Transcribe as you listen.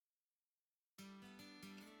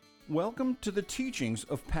Welcome to the teachings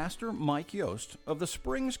of Pastor Mike Yost of the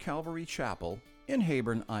Springs Calvary Chapel in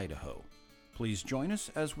Hayborn, Idaho. Please join us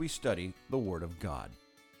as we study the Word of God.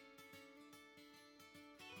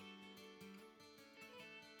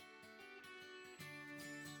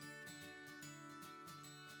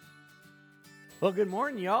 Well, good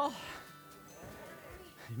morning, y'all.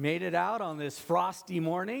 You made it out on this frosty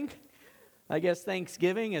morning. I guess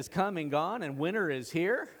Thanksgiving has come and gone, and winter is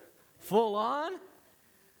here, full on.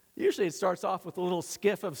 Usually it starts off with a little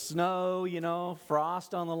skiff of snow,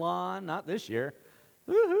 frost on the lawn. Not this year.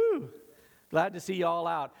 Woohoo! Glad to see you all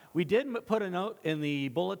out. We did put a note in the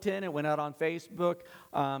bulletin. It went out on Facebook,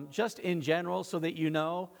 just in general, so that you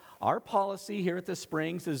know our policy here at the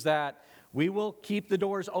Springs is that we will keep the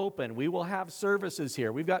doors open. We will have services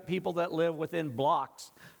here. We've got people that live within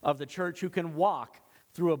blocks of the church who can walk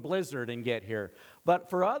through a blizzard and get here. But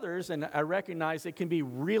for others, and I recognize it can be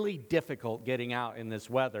really difficult getting out in this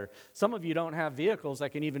weather. Some of you don't have vehicles that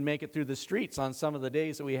can even make it through the streets on some of the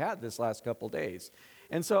days that we had this last couple days.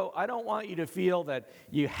 And so I don't want you to feel that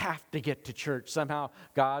you have to get to church. Somehow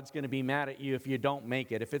God's going to be mad at you if you don't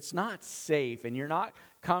make it. If it's not safe and you're not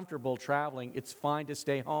comfortable traveling, it's fine to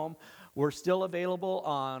stay home. We're still available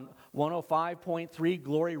on 105.3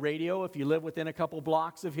 Glory Radio if you live within a couple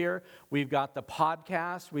blocks of here. We've got the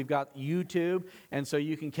podcast, we've got YouTube, and so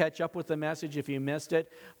you can catch up with the message if you missed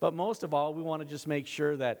it. But most of all, we want to just make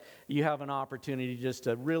sure that you have an opportunity just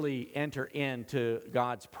to really enter into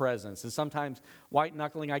God's presence. And sometimes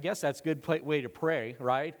white-knuckling, I guess that's a good way to pray,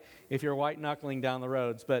 right? If you're white-knuckling down the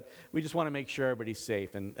roads. But we just want to make sure everybody's safe.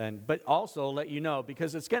 But also let you know,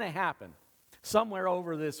 because it's going to happen. Somewhere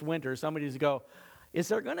over this winter, somebody's go, is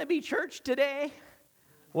there going to be church today?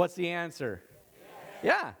 What's the answer?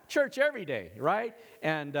 Yeah, church every day, right?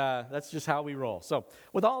 And that's just how we roll. So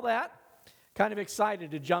with all that, kind of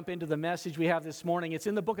excited to jump into the message we have this morning. It's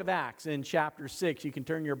in the book of Acts in chapter 6. You can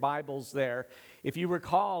turn your Bibles there. If you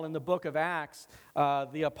recall, in the book of Acts,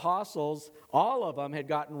 the apostles, all of them had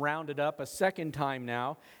gotten rounded up a second time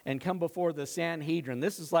now and come before the Sanhedrin.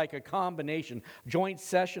 This is like a combination, joint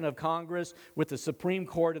session of Congress with the Supreme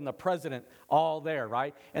Court and the president all there,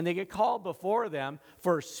 right? And they get called before them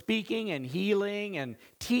for speaking and healing and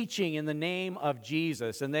teaching in the name of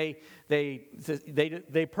Jesus. And they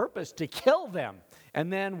purpose to kill them.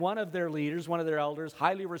 And then one of their leaders, one of their elders,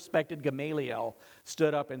 highly respected Gamaliel,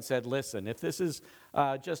 stood up and said, listen, if this is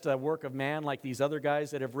just a work of man like these other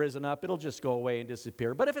guys that have risen up, it'll just go away and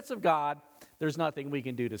disappear. But if it's of God, there's nothing we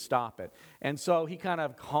can do to stop it. And so he kind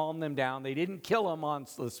of calmed them down. They didn't kill them on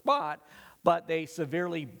the spot, but they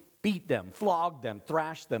severely beat them, flogged them,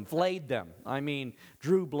 thrashed them, flayed them. I mean,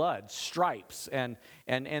 drew blood, stripes. And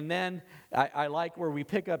then I like where we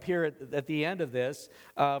pick up here at the end of this,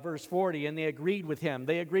 verse 40, and they agreed with him.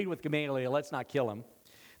 They agreed with Gamaliel, let's not kill him.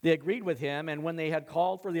 They agreed with him, and when they had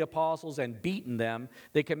called for the apostles and beaten them,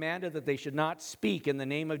 they commanded that they should not speak in the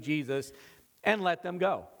name of Jesus and let them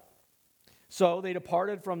go. So they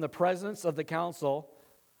departed from the presence of the council,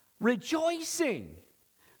 rejoicing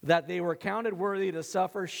that they were counted worthy to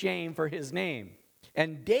suffer shame for his name.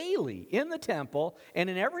 And daily in the temple and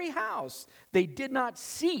in every house, they did not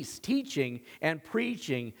cease teaching and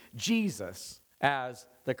preaching Jesus as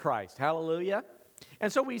the Christ. Hallelujah.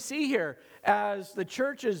 And so we see here, as the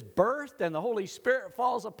church is birthed and the Holy Spirit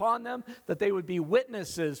falls upon them, that they would be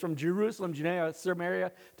witnesses from Jerusalem, Judea,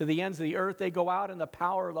 Samaria, to the ends of the earth. They go out in the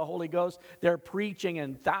power of the Holy Ghost. They're preaching,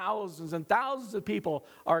 and thousands of people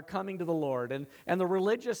are coming to the Lord. And the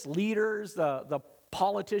religious leaders, the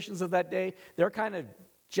politicians of that day, they're kind of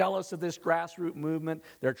jealous of this grassroots movement.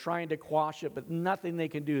 They're trying to quash it, but nothing they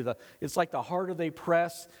can do. It's like the harder they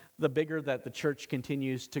press, the bigger that the church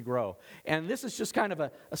continues to grow. And this is just kind of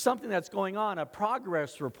something that's going on, a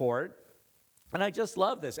progress report. And I just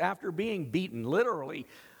love this. After being beaten, literally,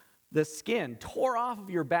 the skin tore off of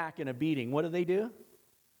your back in a beating, what do?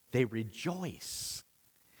 They rejoice.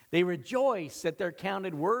 They rejoice that they're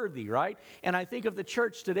counted worthy, right? And I think of the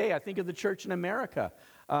church today. I think of the church in America.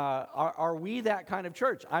 Are we that kind of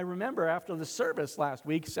church? I remember after the service last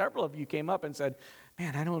week, several of you came up and said,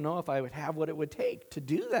 man, I don't know if I would have what it would take to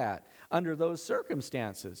do that under those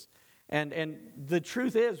circumstances. And the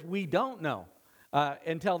truth is, we don't know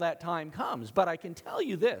until that time comes. But I can tell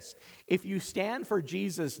you this, if you stand for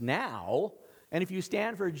Jesus now, and if you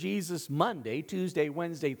stand for Jesus Monday, Tuesday,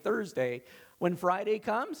 Wednesday, Thursday, when Friday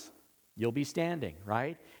comes, you'll be standing,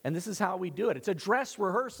 right? And this is how we do it. It's a dress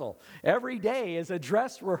rehearsal. Every day is a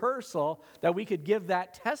dress rehearsal that we could give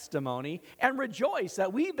that testimony and rejoice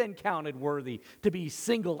that we've been counted worthy to be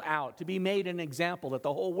singled out, to be made an example that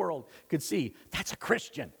the whole world could see. That's a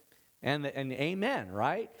Christian. And amen,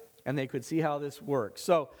 right? and they could see how this works.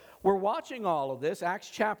 So we're watching all of this. Acts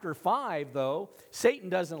chapter 5, though, Satan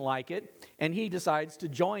doesn't like it, and he decides to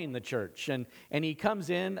join the church. And he comes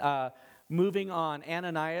in moving on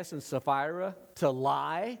Ananias and Sapphira to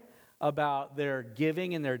lie about their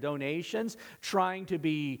giving and their donations, trying to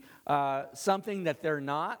be something that they're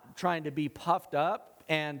not, trying to be puffed up,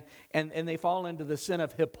 and they fall into the sin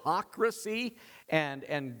of hypocrisy,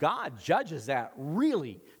 and God judges that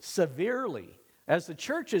really severely. As the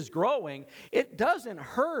church is growing, it doesn't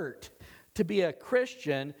hurt to be a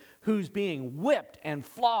Christian who's being whipped and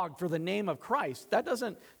flogged for the name of Christ. That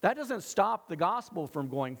doesn't stop the gospel from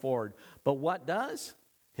going forward. But what does?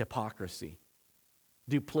 Hypocrisy,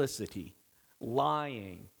 duplicity,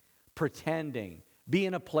 lying, pretending,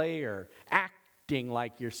 being a player, acting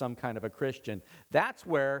like you're some kind of a Christian. That's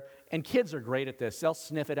where, and kids are great at this, they'll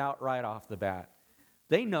sniff it out right off the bat.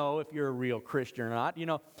 They know if you're a real Christian or not. You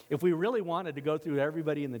know, if we really wanted to go through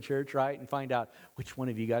everybody in the church, right, and find out which one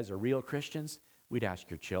of you guys are real Christians, we'd ask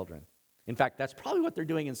your children. In fact, that's probably what they're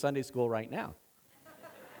doing in Sunday school right now.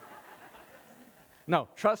 No,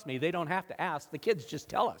 trust me, they don't have to ask. The kids just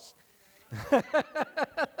tell us.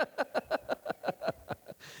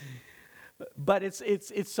 But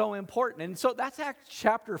it's so important. And so that's Acts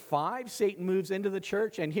chapter 5. Satan moves into the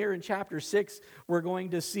church. And here in chapter 6, we're going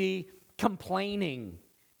to see complaining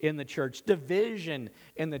in the church, division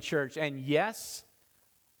in the church, and yes,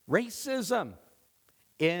 racism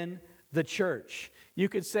in the church. You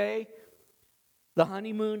could say the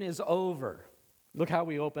honeymoon is over. Look how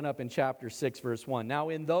we open up in chapter 6, verse 1. Now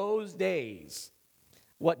in those days,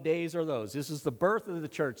 what days are those? This is the birth of the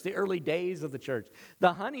church, the early days of the church,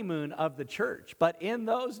 the honeymoon of the church. But in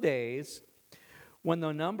those days, when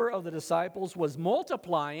the number of the disciples was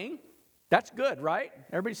multiplying, that's good, right?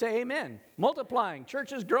 Everybody say amen. Multiplying,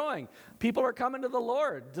 church is growing. People are coming to the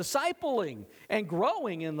Lord, discipling and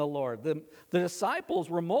growing in the Lord. The disciples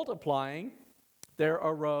were multiplying. There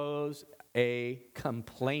arose a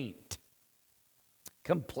complaint.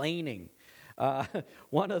 Complaining.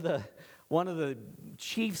 One of the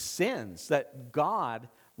chief sins that God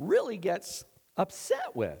really gets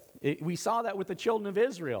upset with. We saw that with the children of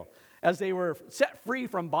Israel. As they were set free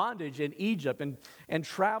from bondage in Egypt and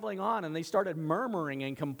traveling on, and they started murmuring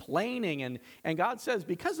and complaining, and God says,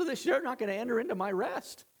 because of this, you're not going to enter into my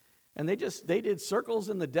rest. And they did circles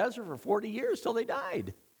in the desert for 40 years till they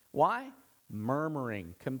died. Why?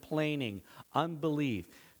 Murmuring, complaining, unbelief,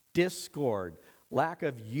 discord, lack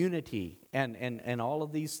of unity, and all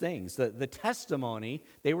of these things. The testimony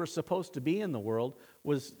they were supposed to be in the world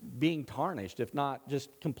was being tarnished, if not just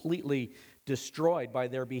completely destroyed by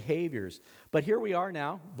their behaviors. But here we are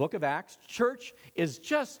now, book of Acts. Church is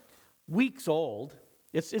just weeks old.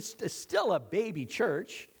 It's still a baby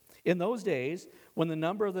church. In those days, when the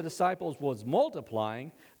number of the disciples was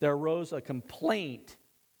multiplying, there arose a complaint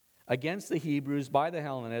against the Hebrews by the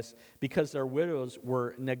Hellenists because their widows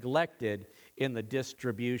were neglected in the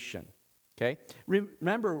distribution. Okay?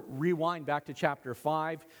 Remember, rewind back to chapter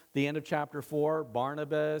 5, the end of chapter 4.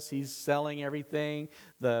 Barnabas, he's selling everything.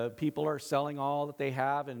 The people are selling all that they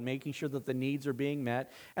have and making sure that the needs are being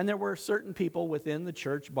met. And there were certain people within the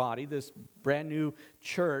church body, this brand new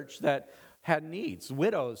church, that had needs.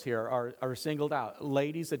 Widows here are singled out.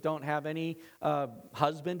 Ladies that don't have any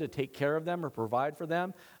husband to take care of them or provide for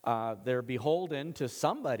them. They're beholden to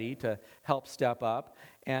somebody to help step up.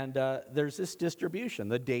 And there's this distribution,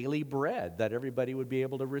 the daily bread that everybody would be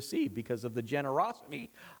able to receive because of the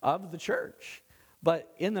generosity of the church.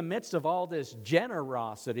 But in the midst of all this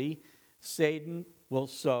generosity, Satan will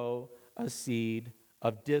sow a seed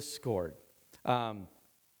of discord.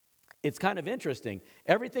 It's kind of interesting.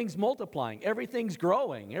 Everything's multiplying. Everything's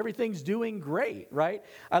growing. Everything's doing great, right?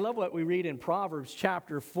 I love what we read in Proverbs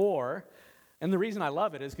chapter 4. And the reason I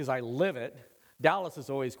love it is because I live it. Dallas is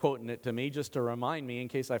always quoting it to me just to remind me in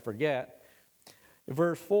case I forget.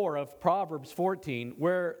 Verse 4 of Proverbs 14,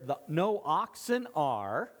 where no oxen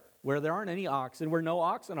are, where there aren't any oxen, where no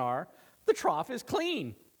oxen are, the trough is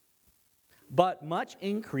clean. But much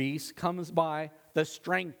increase comes by the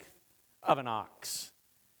strength of an ox.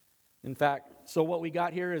 In fact, so what we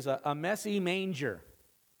got here is a messy manger,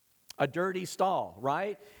 a dirty stall,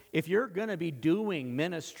 right? If you're going to be doing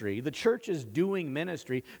ministry, the church is doing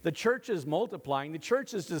ministry, the church is multiplying, the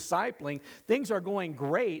church is discipling, things are going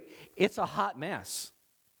great, it's a hot mess.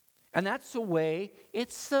 And that's the way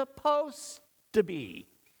it's supposed to be.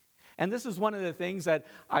 And this is one of the things that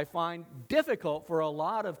I find difficult for a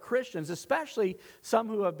lot of Christians, especially some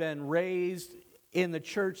who have been raised in the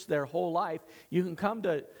church their whole life. You can come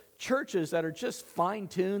to churches that are just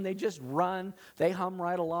fine-tuned. They just run. They hum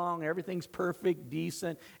right along. Everything's perfect,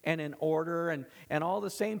 decent, and in order. And all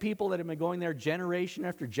the same people that have been going there generation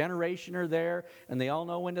after generation are there. And they all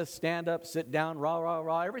know when to stand up, sit down, rah, rah,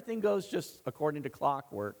 rah. Everything goes just according to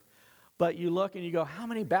clockwork. But you look and you go, how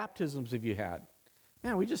many baptisms have you had?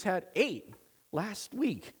 Man, we just had 8 last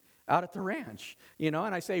week out at the ranch, and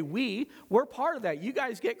I say we're part of that. You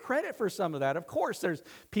guys get credit for some of that. Of course, there's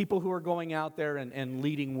people who are going out there and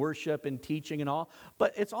leading worship and teaching and all,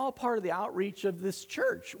 but it's all part of the outreach of this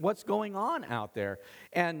church, what's going on out there.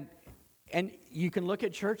 And you can look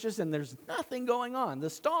at churches and there's nothing going on. The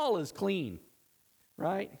stall is clean,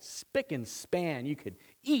 right? Spick and span. You could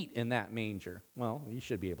eat in that manger. Well, you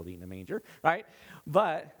should be able to eat in a manger, right?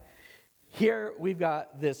 But here we've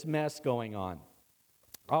got this mess going on.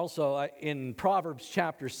 Also, in Proverbs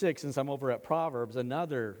chapter 6, since I'm over at Proverbs,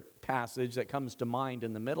 another passage that comes to mind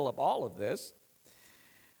in the middle of all of this,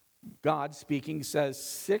 God speaking says,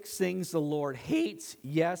 6 things the Lord hates,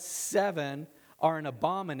 yes, 7 are an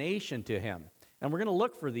abomination to him. And we're going to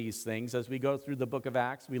look for these things as we go through the book of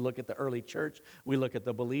Acts. We look at the early church, we look at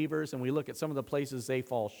the believers, and we look at some of the places they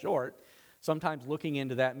fall short. Sometimes looking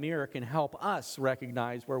into that mirror can help us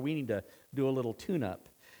recognize where we need to do a little tune-up.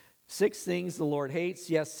 6 things the Lord hates.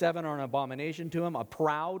 Yes, 7 are an abomination to him. A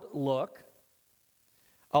proud look,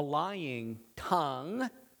 a lying tongue.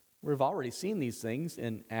 We've already seen these things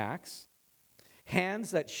in Acts. Hands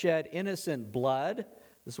that shed innocent blood.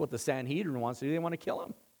 This is what the Sanhedrin wants to do. They want to kill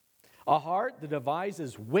him. A heart that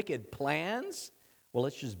devises wicked plans. Well,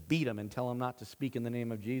 let's just beat them and tell them not to speak in the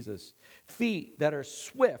name of Jesus. Feet that are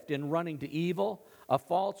swift in running to evil. A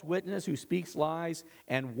false witness who speaks lies,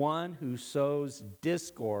 and one who sows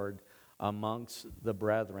discord amongst the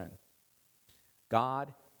brethren.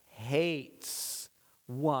 God hates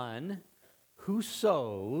one who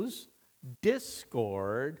sows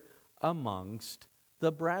discord amongst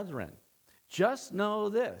the brethren. Just know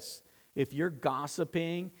this. If you're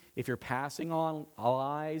gossiping, if you're passing on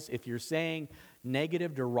lies, if you're saying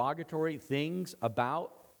negative, derogatory things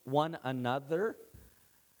about one another,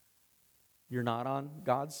 you're not on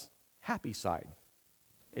God's happy side.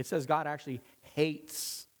 It says God actually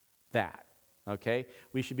hates that, okay?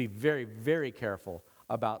 We should be very, very careful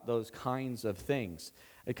about those kinds of things.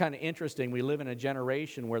 It's kind of interesting. We live in a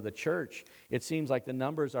generation where the church, it seems like the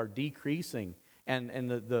numbers are decreasing, and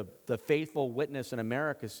the faithful witness in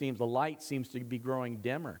America the light seems to be growing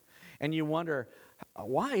dimmer. And you wonder,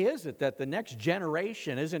 why is it that the next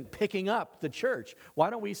generation isn't picking up the church? Why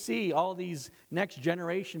don't we see all these next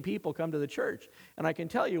generation people come to the church? And I can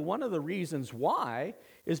tell you one of the reasons why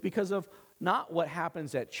is because of not what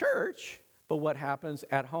happens at church, but what happens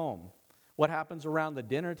at home. What happens around the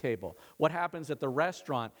dinner table? What happens at the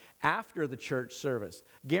restaurant after the church service?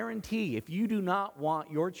 Guarantee, if you do not want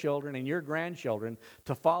your children and your grandchildren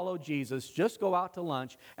to follow Jesus, just go out to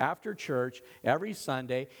lunch after church every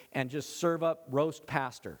Sunday and just serve up roast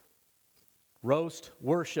pastor, roast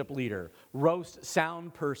worship leader, roast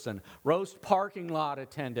sound person, roast parking lot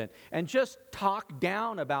attendant, and just talk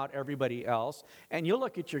down about everybody else. And you'll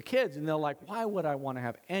look at your kids and they're like, why would I want to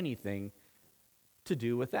have anything to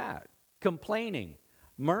do with that? Complaining,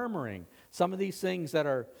 murmuring, some of these things that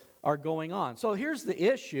are going on. So here's the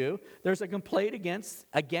issue. There's a complaint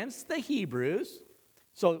against the Hebrews.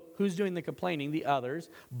 So who's doing the complaining? The others,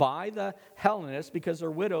 by the Hellenists, because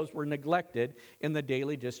their widows were neglected in the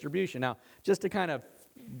daily distribution. Now, just to kind of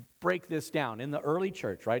break this down, in the early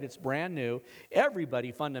church, right, it's brand new.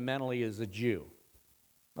 Everybody fundamentally is a Jew.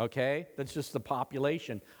 Okay? That's just the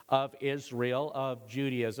population of Israel, of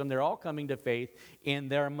Judaism. They're all coming to faith in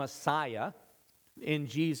their Messiah, in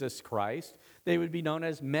Jesus Christ. They would be known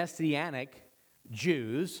as Messianic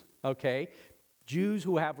Jews, okay? Jews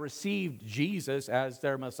who have received Jesus as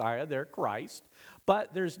their Messiah, their Christ.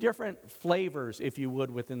 But there's different flavors, if you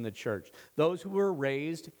would, within the church. Those who were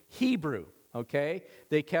raised Hebrew, okay?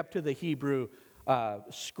 They kept to the Hebrew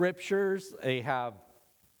scriptures. They have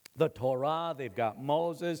the Torah, they've got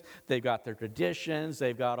Moses, they've got their traditions,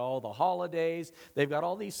 they've got all the holidays, they've got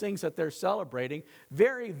all these things that they're celebrating.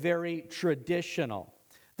 Very, very traditional.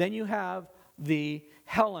 Then you have the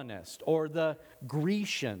Hellenists or the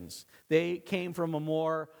Grecians. They came from a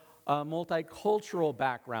more multicultural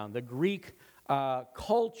background. The Greek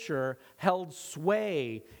culture held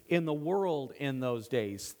sway in the world in those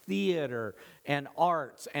days. Theater and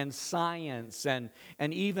arts and science and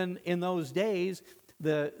even in those days,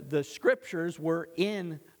 the scriptures were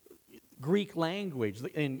in Greek language,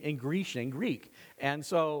 in Grecian, Greek. And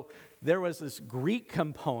so there was this Greek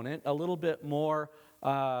component, a little bit more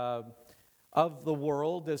of the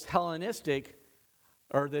world, this Hellenistic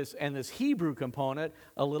this Hebrew component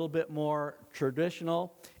a little bit more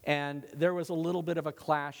traditional, and there was a little bit of a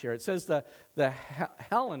clash here. It says the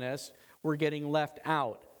Hellenists were getting left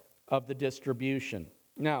out of the distribution.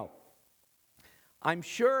 Now, I'm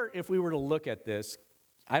sure if we were to look at this,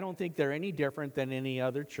 I don't think they're any different than any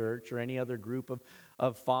other church or any other group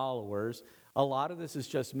of followers. A lot of this is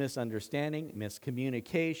just misunderstanding,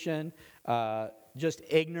 miscommunication, just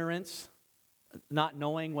ignorance, not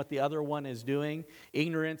knowing what the other one is doing.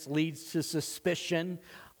 Ignorance leads to suspicion.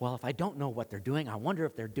 Well, if I don't know what they're doing, I wonder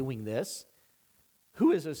if they're doing this.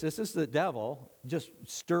 Who is this? This is the devil just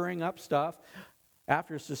stirring up stuff.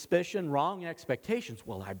 After suspicion, wrong expectations.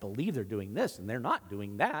 Well, I believe they're doing this and they're not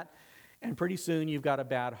doing that. And pretty soon you've got a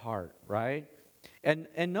bad heart, right? And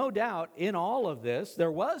no doubt in all of this,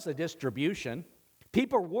 there was a distribution.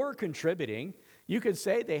 People were contributing. You could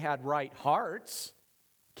say they had right hearts,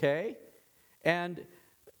 okay? And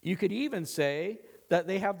you could even say that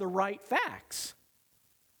they have the right facts.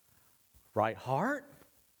 Right heart,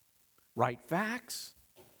 right facts.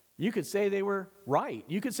 You could say they were right.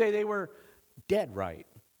 You could say they were dead right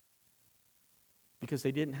because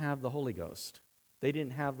they didn't have the Holy Ghost. They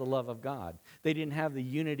didn't have the love of God. They didn't have the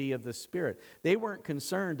unity of the Spirit. They weren't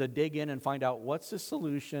concerned to dig in and find out what's the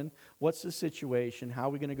solution, what's the situation, how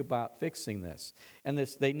are we going to go about fixing this. And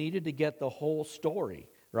they needed to get the whole story,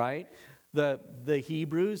 right? The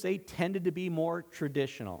Hebrews, they tended to be more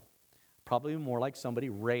traditional, probably more like somebody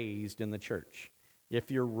raised in the church.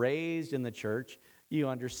 If you're raised in the church, you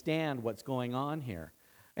understand what's going on here.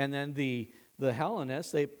 And then the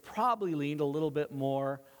Hellenists, they probably leaned a little bit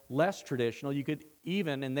more less traditional. You could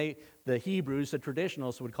even, and the Hebrews, the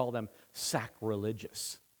traditionalists would call them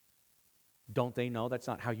sacrilegious. Don't they know that's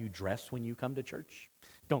not how you dress when you come to church?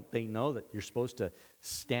 Don't they know that you're supposed to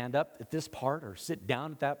stand up at this part or sit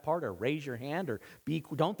down at that part or raise your hand or be,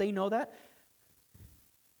 don't they know that?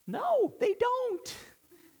 No, they don't.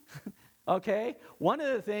 Okay? One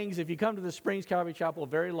of the things, if you come to the Springs Calvary Chapel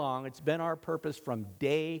very long, it's been our purpose from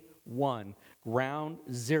day one, ground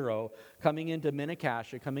zero, coming into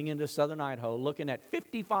Mini-Cassia, coming into Southern Idaho, looking at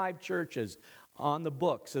 55 churches on the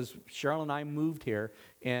books. As Cheryl and I moved here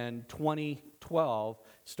in 2012,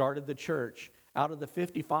 started the church, out of the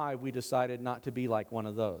 55, we decided not to be like one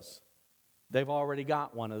of those. They've already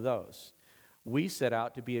got one of those. We set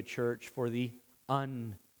out to be a church for the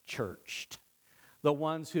unchurched. The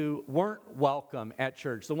ones who weren't welcome at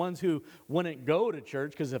church, the ones who wouldn't go to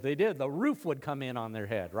church, because if they did, the roof would come in on their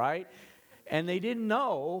head, right? And they didn't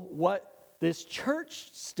know what this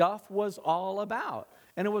church stuff was all about.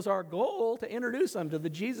 And it was our goal to introduce them to the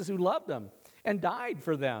Jesus who loved them and died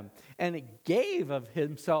for them and gave of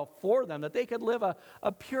himself for them, that they could live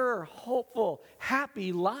a pure, hopeful,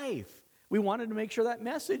 happy life. We wanted to make sure that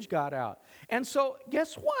message got out. And so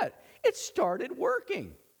guess what? It started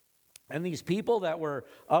working. And these people that were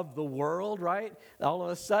of the world, right, all of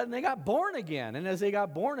a sudden they got born again. And as they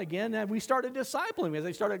got born again, we started discipling. As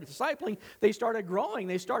they started discipling, they started growing.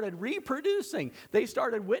 They started reproducing. They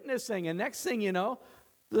started witnessing. And next thing you know,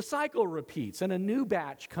 the cycle repeats and a new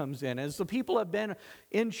batch comes in. As the people have been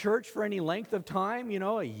in church for any length of time,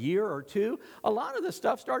 a year or two, a lot of the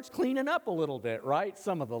stuff starts cleaning up a little bit, right?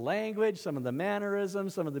 Some of the language, some of the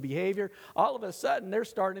mannerisms, some of the behavior. All of a sudden, they're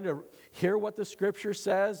starting to hear what the Scripture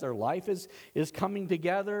says. Their life is coming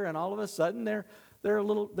together, and all of a sudden,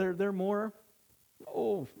 they're more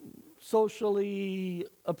socially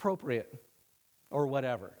appropriate or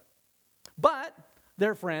whatever. But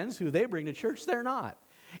their friends who they bring to church, they're not.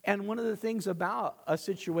 And one of the things about a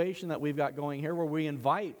situation that we've got going here where we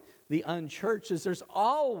invite the unchurched is there's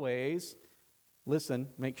always, listen,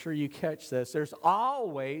 make sure you catch this, there's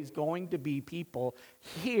always going to be people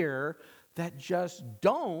here that just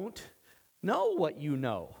don't know what you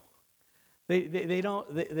know. They don't.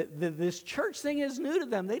 This church thing is new to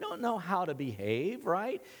them. They don't know how to behave,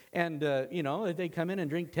 right? And if they come in and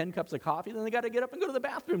drink 10 cups of coffee, then they got to get up and go to the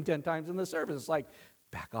bathroom 10 times in the service. It's like,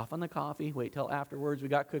 back off on the coffee. Wait till afterwards. We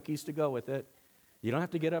got cookies to go with it. You don't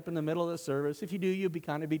have to get up in the middle of the service. If you do, you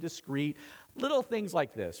kind of be discreet. Little things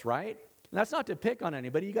like this, right? And that's not to pick on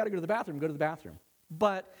anybody. You got to go to the bathroom. Go to the bathroom.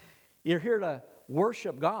 But you're here to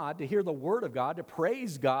worship God, to hear the Word of God, to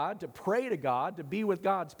praise God, to pray to God, to be with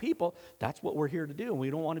God's people. That's what we're here to do. And we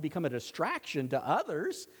don't want to become a distraction to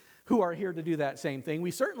others who are here to do that same thing.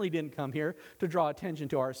 We certainly didn't come here to draw attention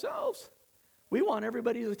to ourselves. We want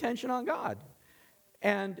everybody's attention on God.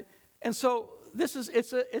 And so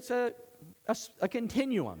it's a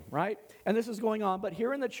continuum, right? And this is going on. But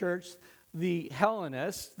here in the church, the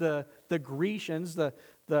Hellenists, the Grecians,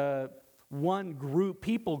 the one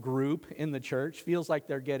people group in the church feels like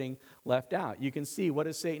they're getting left out. You can see, what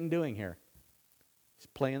is Satan doing here? He's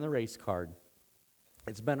playing the race card.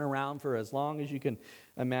 It's been around for as long as you can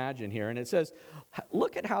imagine here. And it says,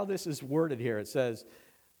 look at how this is worded here. It says,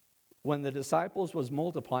 when the disciples was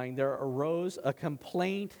multiplying, there arose a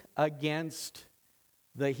complaint against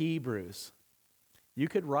the Hebrews. You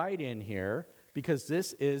could write in here, because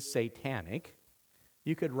this is satanic,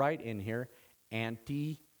 you could write in here,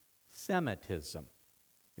 anti-Semitism.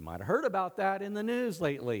 You might have heard about that in the news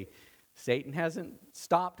lately. Satan hasn't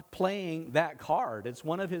stopped playing that card. It's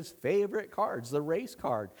one of his favorite cards, the race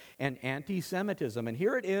card, and anti-Semitism. And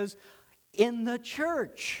here it is in the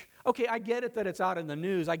church. Okay, I get it that it's out in the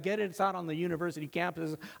news. I get it it's out on the university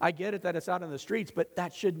campuses. I get it that it's out in the streets, but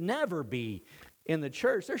that should never be in the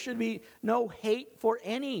church. There should be no hate for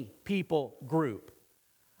any people group,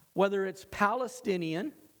 whether it's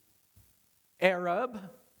Palestinian, Arab,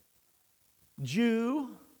 Jew,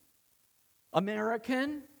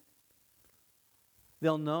 American.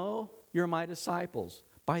 They'll know you're my disciples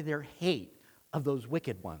by their hate of those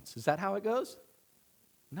wicked ones. Is that how it goes?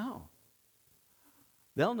 No.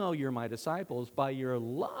 They'll know you're my disciples by your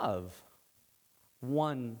love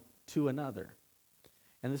one to another.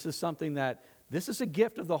 And this is something that, this is a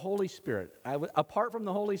gift of the Holy Spirit. Apart from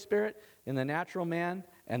the Holy Spirit in the natural man,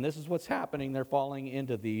 and this is what's happening, they're falling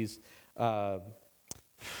into these,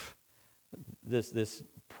 this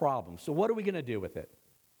problem. So what are we going to do with it?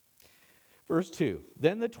 Verse 2,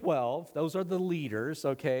 then the 12, those are the leaders,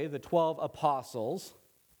 okay, the 12 apostles.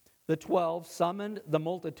 The 12 summoned the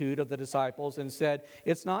multitude of the disciples and said,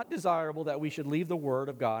 it's not desirable that we should leave the word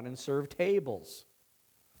of God and serve tables.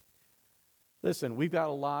 Listen, we've got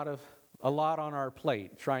a lot on our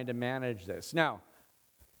plate trying to manage this. Now,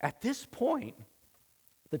 at this point,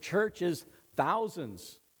 the church is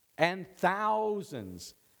thousands and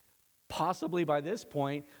thousands, possibly by this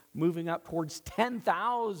point, moving up towards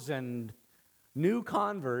 10,000 new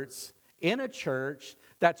converts in a church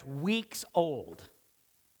that's weeks old.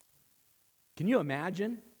 Can you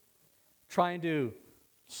imagine trying to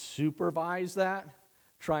supervise that,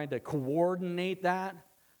 trying to coordinate that?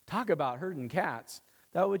 Talk about herding cats.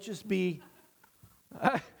 That would just be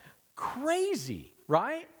crazy,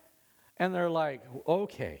 right? And they're like,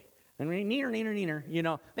 okay. And neener, you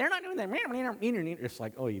know, they're not doing that. Neener. It's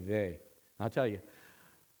like, oh, they. I'll tell you.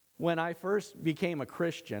 When I first became a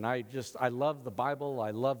Christian, I loved the Bible,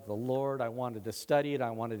 I loved the Lord, I wanted to study it,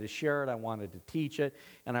 I wanted to share it, I wanted to teach it,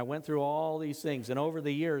 and I went through all these things. And over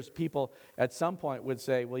the years, people at some point would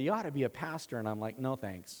say, well, you ought to be a pastor. And I'm like, no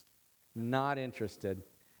thanks, not interested.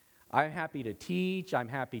 I'm happy to teach, I'm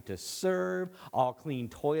happy to serve, I'll clean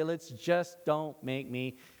toilets, just don't make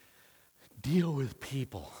me deal with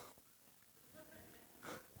people.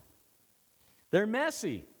 They're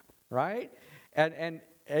messy, right? And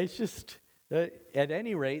it's just, at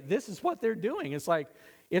any rate, this is what they're doing. It's like,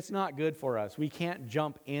 it's not good for us. We can't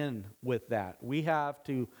jump in with that. We have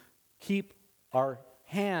to keep our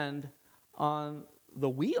hand on the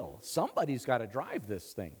wheel. Somebody's got to drive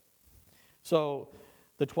this thing. So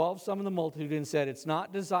the 12 summoned the multitude and said, it's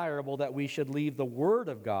not desirable that we should leave the word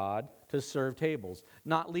of God to serve tables.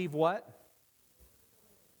 Not leave what?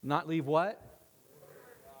 Not leave what?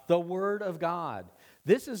 The word of God.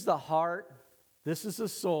 This is the heart. This is the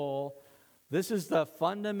soul. This is the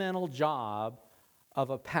fundamental job of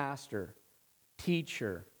a pastor,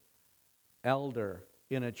 teacher, elder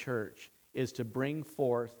in a church, is to bring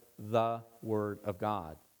forth the Word of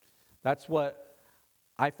God. That's what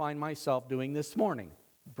I find myself doing this morning,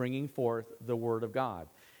 bringing forth the Word of God.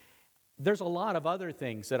 There's a lot of other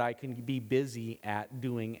things that I can be busy at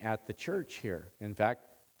doing at the church here. In fact,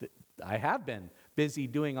 I have been busy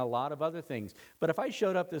doing a lot of other things. But if I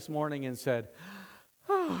showed up this morning and said,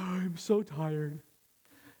 oh, I'm so tired,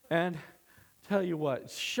 and tell you what,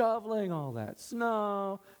 shoveling all that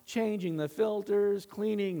snow, changing the filters,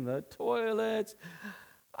 cleaning the toilets,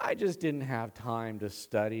 I just didn't have time to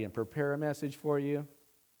study and prepare a message for you.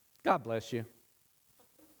 God bless you.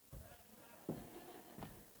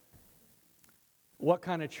 What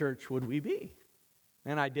kind of church would we be?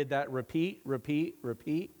 And I did that repeat.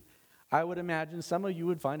 I would imagine some of you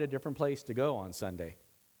would find a different place to go on Sunday,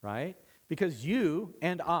 right? Because you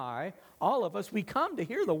and I, all of us, we come to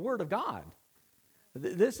hear the Word of God.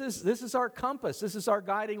 This is our compass. This is our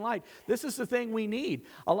guiding light. This is the thing we need.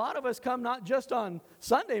 A lot of us come not just on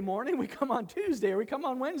Sunday morning. We come on Tuesday, or we come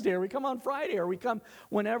on Wednesday, or we come on Friday, or we come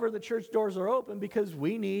whenever the church doors are open, because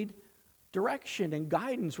we need direction and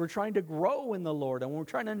guidance. We're trying to grow in the Lord, and we're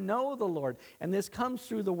trying to know the Lord. And this comes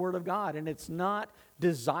through the Word of God. And it's not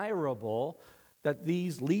desirable that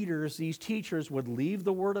these leaders, these teachers, would leave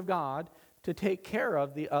the Word of God to take care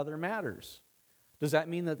of the other matters. Does that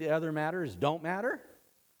mean that the other matters don't matter?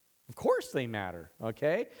 Of course they matter,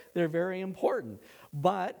 okay? They're very important.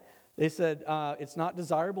 But they said, it's not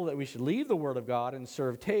desirable that we should leave the word of God and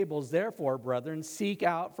serve tables. Therefore, brethren, seek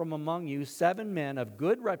out from among you 7 men of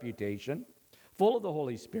good reputation, full of the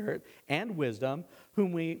Holy Spirit and wisdom,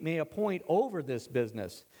 whom we may appoint over this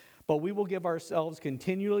business. But we will give ourselves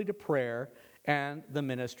continually to prayer and the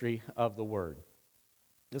ministry of the word.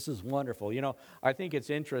 This is wonderful. You know, I think it's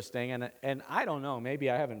interesting, and I don't know, maybe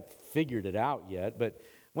I haven't figured it out yet, but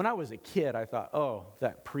when I was a kid, I thought, oh,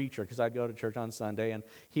 that preacher, because I'd go to church on Sunday, and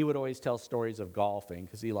he would always tell stories of golfing,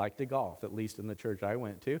 because he liked to golf, at least in the church I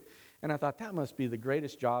went to. And I thought, that must be the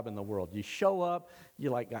greatest job in the world. You show up,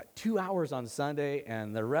 you got 2 hours on Sunday,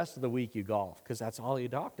 and the rest of the week you golf, because that's all you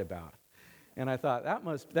talked about. And I thought,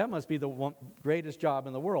 that must be the greatest job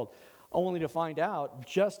in the world, only to find out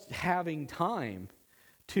just having time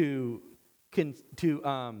to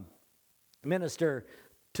minister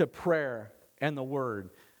to prayer and the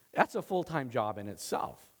word, that's a full-time job in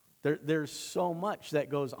itself. There's so much that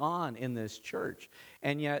goes on in this church,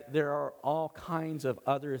 and yet there are all kinds of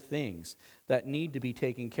other things that need to be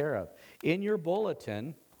taken care of. In your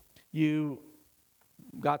bulletin, you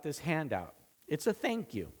got this handout. It's a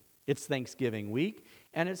thank you. It's Thanksgiving week,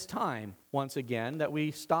 and it's time, once again, that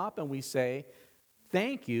we stop and we say,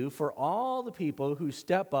 thank you for all the people who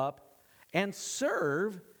step up and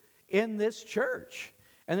serve in this church.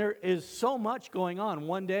 And there is so much going on.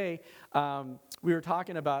 One day, we were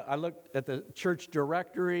talking about, I looked at the church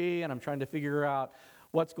directory, and I'm trying to figure out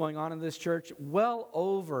what's going on in this church. Well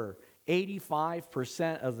over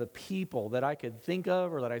 85% of the people that I could think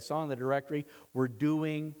of or that I saw in the directory were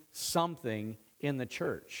doing something in the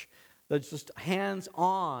church. There's just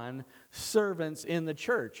hands-on servants in the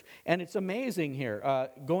church. And it's amazing here,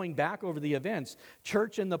 going back over the events,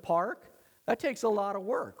 Church in the Park, that takes a lot of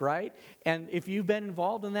work, right? And if you've been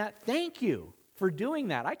involved in that, thank you for doing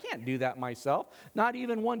that. I can't do that myself. Not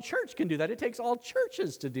even one church can do that. It takes all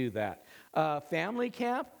churches to do that. Family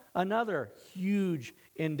camp, another huge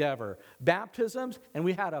endeavor. Baptisms, and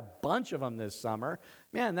we had a bunch of them this summer.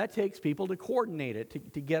 Man, that takes people to coordinate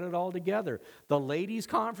it, to get it all together. The ladies'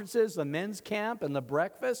 conferences, the men's camp, and the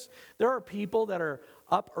breakfast. There are people that are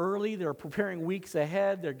up early. They're preparing weeks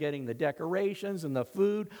ahead. They're getting the decorations and the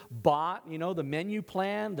food bought, the menu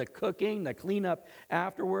plan, the cooking, the cleanup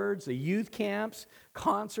afterwards, the youth camps,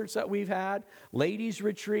 concerts that we've had, ladies'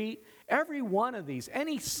 retreat. Every one of these,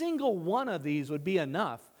 any single one of these would be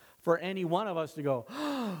enough for any one of us to go,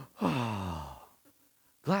 oh,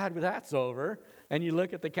 glad that's over. And you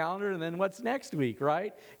look at the calendar, and then what's next week,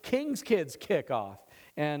 right? King's Kids kickoff.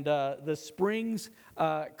 And the Springs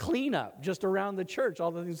cleanup just around the church,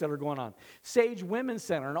 all the things that are going on. Sage Women's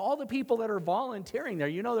Center, and all the people that are volunteering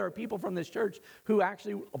there. There are people from this church who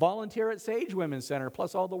actually volunteer at Sage Women's Center,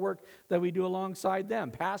 plus all the work that we do alongside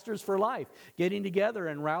them. Pastors for Life, getting together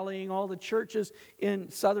and rallying all the churches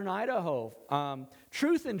in southern Idaho.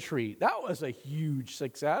 Truth and Treat, that was a huge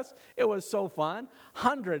success. It was so fun.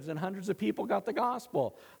 Hundreds and hundreds of people got the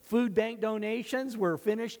gospel. Food bank donations, we're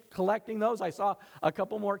finished collecting those. I saw a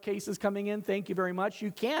couple more cases coming in. Thank you very much. You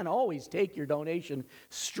can always take your donation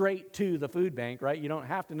straight to the food bank, right? You don't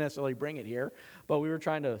have to necessarily bring it here, but we were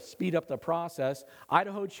trying to speed up the process.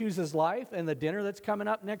 Idaho Chooses Life and the dinner that's coming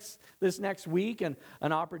up this next week, and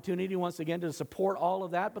an opportunity once again to support all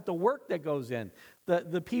of that, but the work that goes in.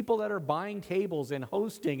 The people that are buying tables and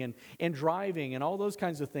hosting and driving and all those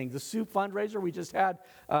kinds of things. The soup fundraiser we just had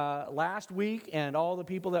last week, and all the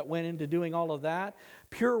people that went into doing all of that.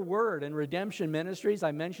 Pure Word and Redemption Ministries,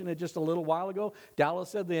 I mentioned it just a little while ago. Dallas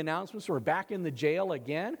said the announcements were back in the jail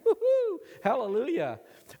again. Woo-hoo! Hallelujah.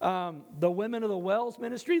 The Women of the Wells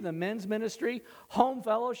Ministry, the men's ministry, home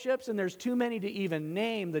fellowships, and there's too many to even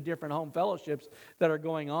name the different home fellowships that are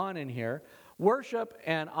going on in here. Worship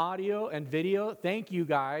and audio and video, thank you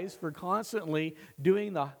guys for constantly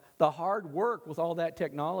doing the hard work with all that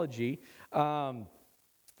technology.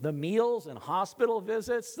 The meals and hospital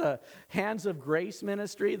visits, the Hands of Grace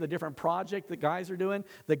ministry, the different project that guys are doing,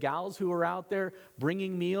 the gals who are out there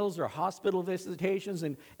bringing meals or hospital visitations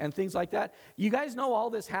and things like that. You guys know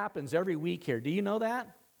all this happens every week here. Do you know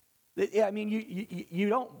that? I mean, you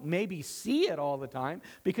don't maybe see it all the time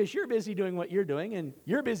because you're busy doing what you're doing and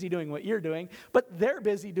you're busy doing what you're doing, but they're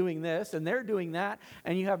busy doing this and they're doing that,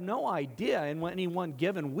 and you have no idea in any one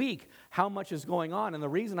given week how much is going on. And the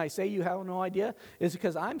reason I say you have no idea is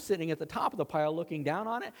because I'm sitting at the top of the pile looking down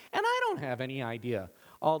on it, and I don't have any idea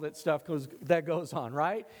all that stuff that goes on,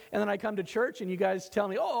 right? And then I come to church and you guys tell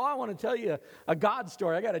me, oh, I want to tell you a God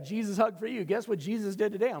story. I got a Jesus hug for you. Guess what Jesus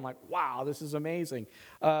did today? I'm like, wow, this is amazing.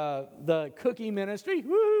 The cookie ministry,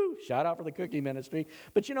 woo, shout out for the cookie ministry.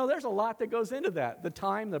 But there's a lot that goes into that. The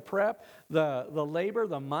time, the prep, the labor,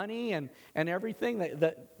 the money, and everything.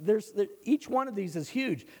 Each one of these is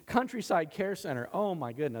huge. Countryside Care Center, oh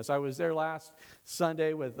my goodness. I was there last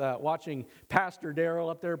Sunday with watching Pastor Darrell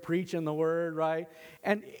up there preaching the word, right?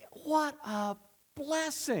 And what a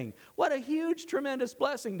blessing. What a huge, tremendous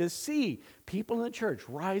blessing to see people in the church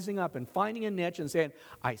rising up and finding a niche and saying,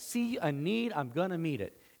 I see a need, I'm going to meet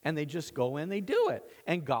it. And they just go in, they do it.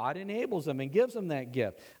 And God enables them and gives them that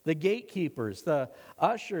gift. The gatekeepers, the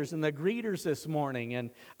ushers, and the greeters this morning, and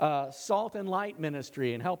Salt and Light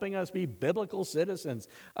Ministry, and helping us be biblical citizens.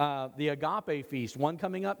 The Agape Feast, one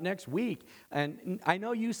coming up next week. And I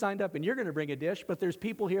know you signed up and you're going to bring a dish, but there's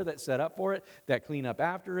people here that set up for it, that clean up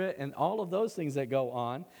after it, and all of those things that go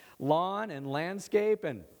on. Lawn and landscape,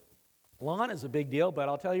 and lawn is a big deal, but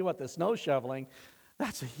I'll tell you what, the snow shoveling,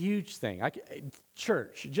 that's a huge thing.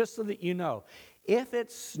 Church, just so that you know, if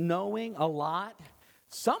it's snowing a lot,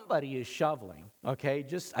 somebody is shoveling, okay?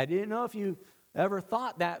 I didn't know if you ever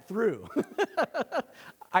thought that through.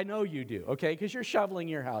 I know you do, okay? Because you're shoveling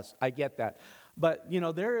your house. I get that. But,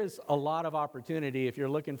 there is a lot of opportunity. If you're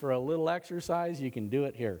looking for a little exercise, you can do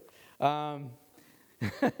it here.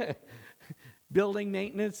 Building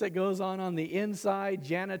maintenance that goes on the inside,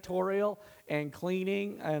 janitorial and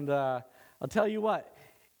cleaning, and I'll tell you what,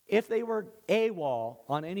 if they were AWOL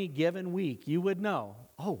on any given week, you would know,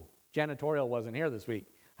 oh, janitorial wasn't here this week.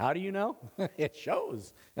 How do you know? It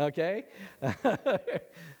shows, okay?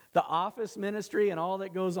 The office ministry and all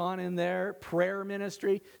that goes on in there, prayer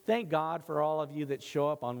ministry. Thank God for all of you that show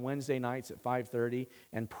up on Wednesday nights at 5:30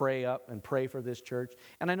 and pray for this church.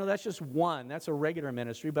 And I know that's just one. That's a regular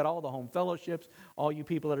ministry, but all the home fellowships, all you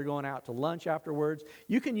people that are going out to lunch afterwards,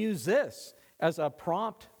 you can use this as a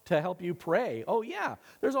prompt to help you pray. Oh yeah,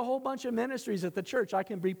 there's a whole bunch of ministries at the church I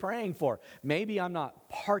can be praying for. Maybe I'm not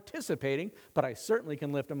participating, but I certainly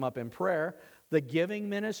can lift them up in prayer. The giving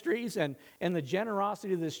ministries and the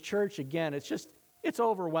generosity of this church, again, it's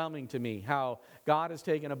overwhelming to me how God has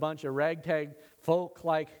taken a bunch of ragtag folk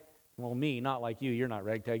like, well, me, not like you. You're not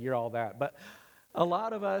ragtag, you're all that. But a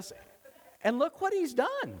lot of us, and look what he's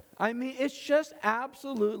done. I mean, it's just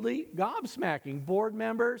absolutely gobsmacking. Board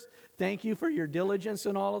members, thank you for your diligence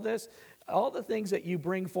in all of this. All the things that you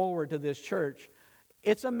bring forward to this church,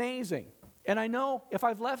 it's amazing. And I know if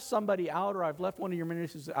I've left somebody out or I've left one of your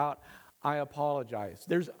ministries out, I apologize.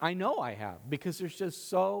 I know I have, because there's just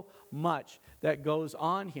so much that goes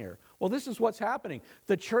on here. Well, this is what's happening.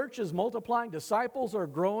 The church is multiplying, disciples are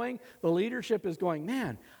growing, the leadership is going,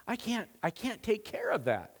 man, I can't take care of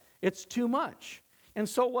that. It's too much. And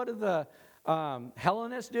so what do the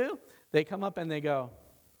Hellenists do? They come up and they go,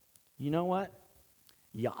 you know what?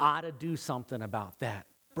 You ought to do something about that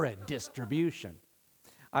bread distribution.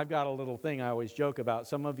 I've got a little thing I always joke about.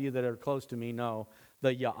 Some of you that are close to me know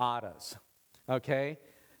the you oughtas, okay?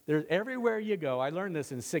 There's everywhere you go. I learned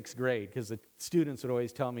this in 6th grade because the students would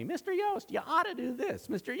always tell me, Mr. Yost, you ought to do this.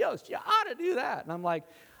 Mr. Yost, you ought to do that. And I'm like,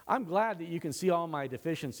 I'm glad that you can see all my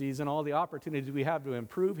deficiencies and all the opportunities we have to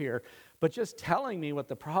improve here, but just telling me what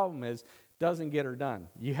the problem is doesn't get her done.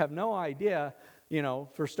 You have no idea,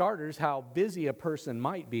 for starters, how busy a person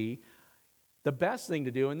might be. The best thing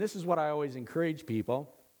to do, and this is what I always encourage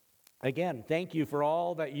people, again, thank you for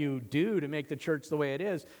all that you do to make the church the way it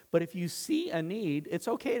is, but if you see a need, it's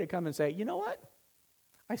okay to come and say, you know what?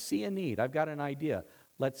 I see a need. I've got an idea.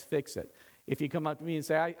 Let's fix it. If you come up to me and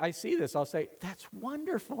say, I see this, I'll say, that's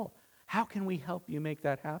wonderful. How can we help you make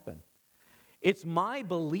that happen? It's my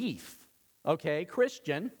belief, okay,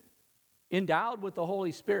 Christian, endowed with the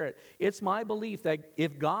Holy Spirit, it's my belief that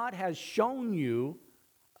if God has shown you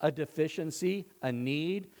a deficiency, a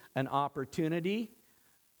need, an opportunity,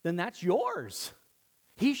 then that's yours.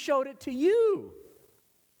 He showed it to you.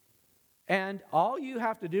 And all you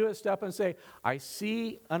have to do is step and say, I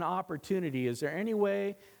see an opportunity. Is there any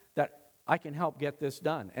way that I can help get this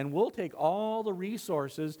done? And we'll take all the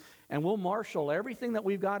resources and we'll marshal everything that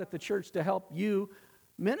we've got at the church to help you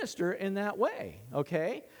minister in that way,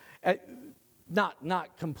 okay?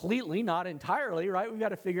 Not completely, not entirely, right? We've got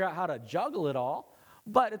to figure out how to juggle it all.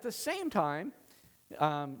 But at the same time,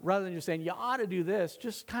 rather than just saying, you ought to do this,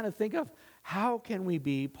 just kind of think of how can we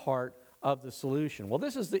be part of the solution? Well,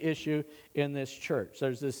 this is the issue in this church.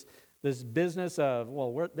 There's this business of,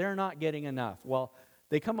 well, they're not getting enough. Well,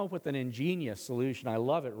 they come up with an ingenious solution. I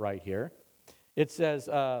love it right here. It says,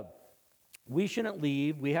 We shouldn't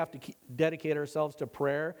leave. We have to dedicate ourselves to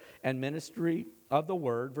prayer and ministry of the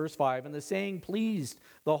word. Verse 5, and the saying pleased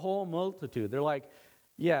the whole multitude. They're like,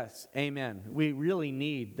 yes, amen. We really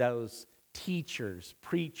need those teachers,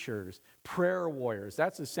 preachers, prayer warriors.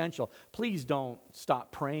 That's essential. Please don't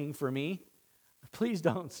stop praying for me. Please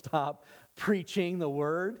don't stop preaching the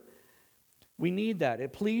word. We need that.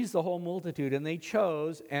 It pleased the whole multitude, and they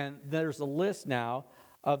chose, and there's a list now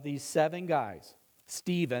of these 7 guys.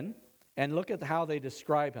 Stephen, and look at how they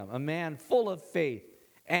describe him. A man full of faith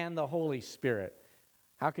and the Holy Spirit.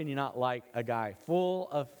 How can you not like a guy full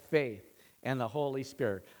of faith and the Holy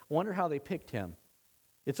Spirit? I wonder how they picked him.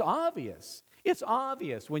 It's obvious. It's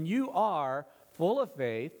obvious. When you are full of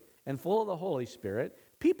faith and full of the Holy Spirit,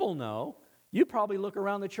 people know. You probably look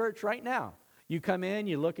around the church right now. You come in,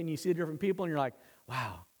 you look and you see different people and you're like,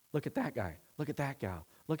 wow, look at that guy. Look at that gal.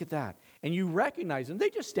 Look at that. And you recognize them. They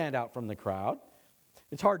just stand out from the crowd.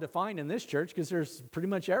 It's hard to find in this church because there's pretty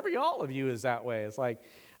much all of you is that way. It's like,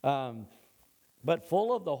 but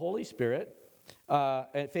full of the Holy Spirit,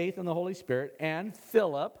 and faith in the Holy Spirit, and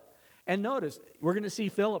Philip. And notice, we're going to see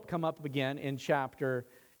Philip come up again in chapter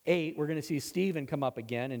 8. We're going to see Stephen come up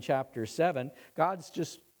again in chapter 7. God's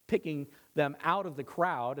just picking them out of the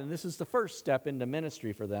crowd, and this is the first step into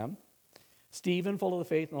ministry for them. Stephen, full of the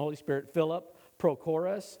faith and the Holy Spirit. Philip,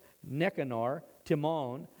 Prochorus, Nicanor,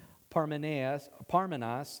 Timon,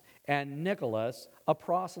 Parmenas, and Nicholas, a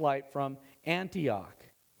proselyte from Antioch,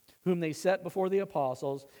 whom they set before the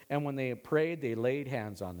apostles, and when they prayed, they laid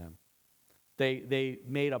hands on them. They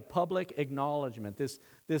made a public acknowledgement, this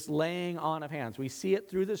laying on of hands. We see it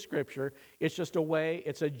through the Scripture. It's just a way,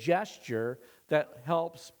 it's a gesture that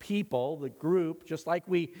helps people, the group, just like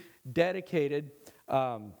we dedicated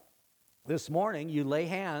this morning, you lay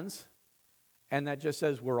hands, and that just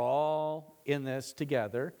says we're all in this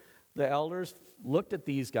together. The elders looked at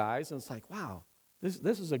these guys, and it's like, wow,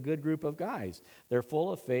 this is a good group of guys. They're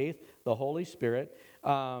full of faith, the Holy Spirit,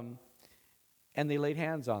 and they laid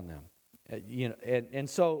hands on them. And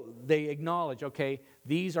so they acknowledge, okay,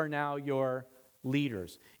 these are now your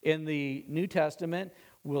leaders. In the New Testament,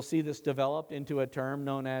 we'll see this developed into a term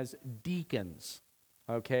known as deacons.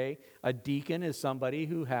 Okay? A deacon is somebody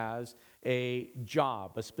who has a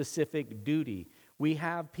job, a specific duty. We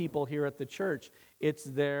have people here at the church. It's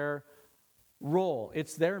their role.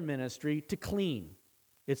 It's their ministry to clean.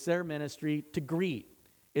 It's their ministry to greet.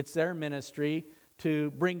 It's their ministry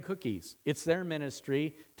to bring cookies. It's their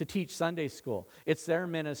ministry to teach Sunday school. It's their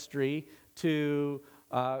ministry to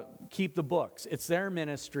keep the books. It's their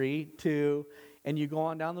ministry to, and you go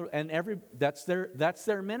on down the, and that's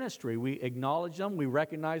their ministry. We acknowledge them. We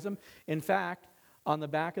recognize them. In fact, on the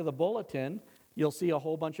back of the bulletin, you'll see a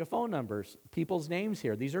whole bunch of phone numbers, people's names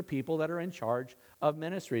here. These are people that are in charge of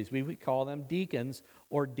ministries. We would call them deacons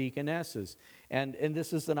or deaconesses. And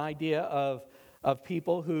this is an idea of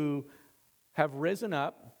people who have risen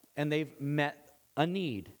up and they've met a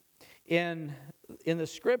need. In the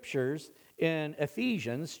Scriptures, in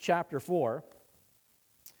Ephesians chapter 4,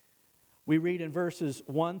 we read in verses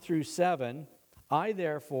 1 through 7, I,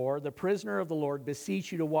 therefore, the prisoner of the Lord,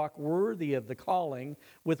 beseech you to walk worthy of the calling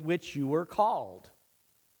with which you were called.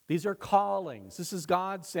 These are callings. This is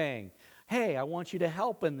God saying, hey, I want you to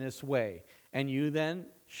help in this way. And you then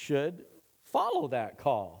should follow that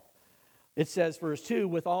call. It says, verse 2,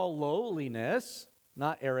 with all lowliness,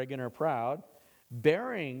 not arrogant or proud,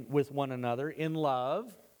 bearing with one another in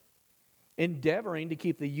love, endeavoring to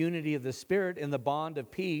keep the unity of the Spirit in the bond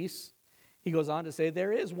of peace. He goes on to say,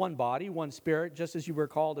 there is one body, one Spirit, just as you were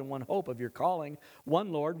called in one hope of your calling,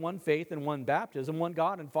 one Lord, one faith, and one baptism, one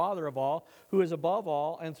God and Father of all, who is above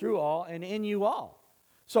all and through all and in you all.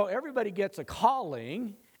 So everybody gets a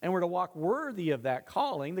calling, and we're to walk worthy of that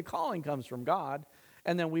calling. The calling comes from God,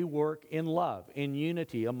 and then we work in love, in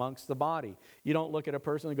unity amongst the body. You don't look at a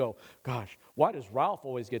person and go, gosh, why does Ralph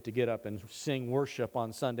always get up and sing worship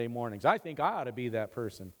on Sunday mornings? I think I ought to be that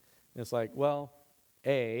person. And it's like, well,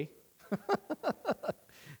 maybe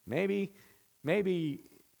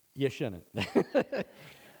you shouldn't.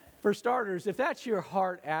 For starters, if that's your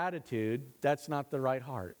heart attitude, that's not the right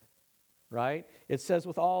heart, right? It says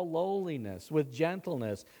with all lowliness, with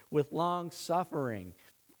gentleness, with long suffering.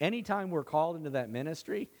 Anytime we're called into that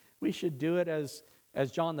ministry, we should do it as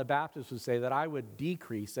John the Baptist would say, that I would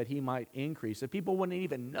decrease, that he might increase. That people wouldn't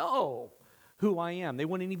even know who I am. They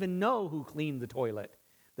wouldn't even know who cleaned the toilet.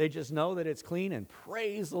 They just know that it's clean, and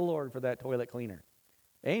praise the Lord for that toilet cleaner.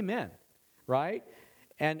 Amen. Right?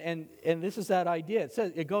 And this is that idea.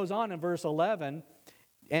 It goes on in verse 11,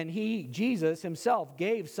 and he, Jesus himself,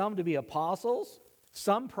 gave some to be apostles,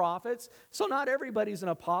 some prophets. So not everybody's an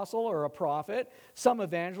apostle or a prophet. Some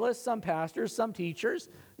evangelists, some pastors, some teachers.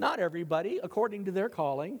 Not everybody, according to their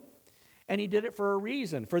calling. And he did it for a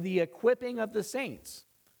reason, for the equipping of the saints,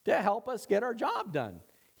 to help us get our job done.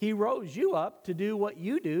 He rose you up to do what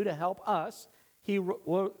you do to help us. He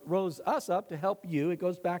rose us up to help you. It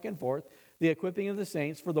goes back and forth. The equipping of the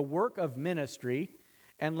saints for the work of ministry.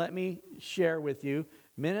 And let me share with you,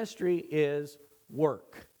 ministry is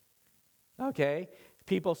work. Okay?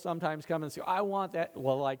 People sometimes come and say, I want that.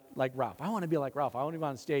 Well, like Ralph. I want to be like Ralph. I want to be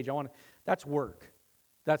on stage. That's work.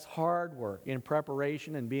 That's hard work in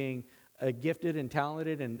preparation and being gifted and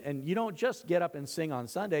talented. And you don't just get up and sing on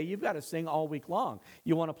Sunday. You've got to sing all week long.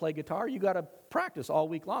 You want to play guitar? You got to practice all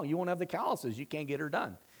week long. You won't have the calluses. You can't get her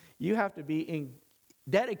done. You have to be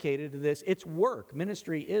dedicated to this. It's work.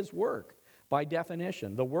 Ministry is work by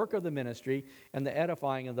definition. The work of the ministry and the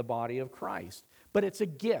edifying of the body of Christ. But it's a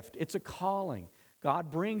gift. It's a calling.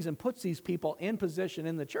 God brings and puts these people in position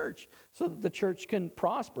in the church so that the church can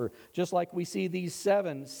prosper, just like we see these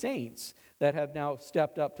 7 saints that have now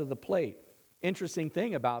stepped up to the plate. Interesting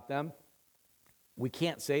thing about them, we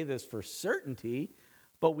can't say this for certainty,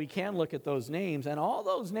 but we can look at those names, and all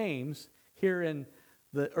those names here in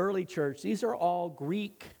the early church, these are all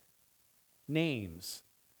Greek names.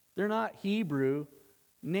 They're not Hebrew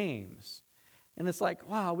names. And it's like,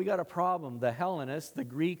 wow, we got a problem. The Hellenists, the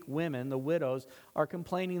Greek women, the widows, are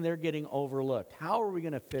complaining they're getting overlooked. How are we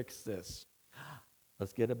going to fix this?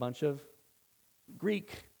 Let's get a bunch of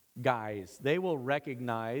Greek guys. They will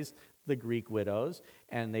recognize the Greek widows,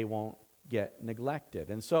 and they won't get neglected.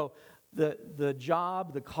 And so the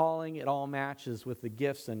job, the calling, it all matches with the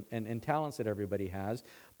gifts and talents that everybody has.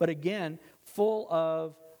 But again, full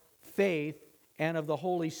of faith and of the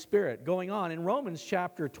Holy Spirit going on. In Romans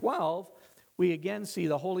chapter 12, we again see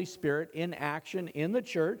the Holy Spirit in action in the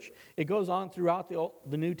church. It goes on throughout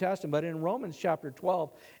the New Testament. But in Romans chapter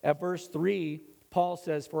 12, at verse 3, Paul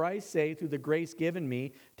says, "For I say, through the grace given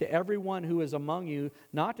me, to everyone who is among you,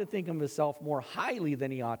 not to think of himself more highly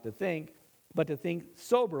than he ought to think, but to think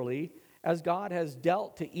soberly, as God has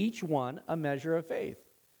dealt to each one a measure of faith."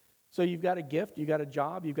 So you've got a gift, you've got a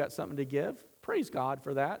job, you've got something to give. Praise God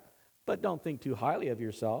for that. But don't think too highly of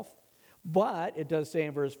yourself. But it does say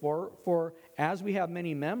in verse 4, "For as we have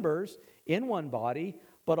many members in one body,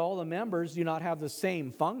 but all the members do not have the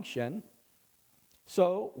same function,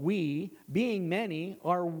 so we, being many,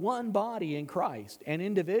 are one body in Christ, and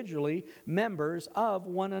individually members of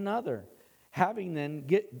one another. Having then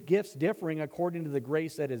gifts differing according to the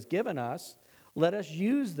grace that is given us, let us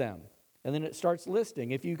use them." And then it starts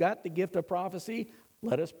listing. If you got the gift of prophecy,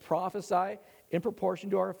 let us prophesy in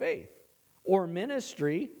proportion to our faith. Or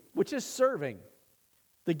ministry, which is serving.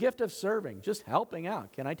 The gift of serving, just helping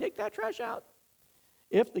out. Can I take that trash out?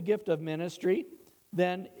 If the gift of ministry,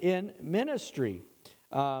 then in ministry.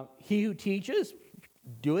 He who teaches,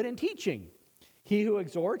 do it in teaching. He who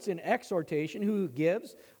exhorts in exhortation, who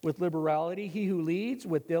gives with liberality, he who leads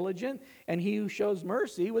with diligence, and he who shows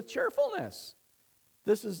mercy with cheerfulness.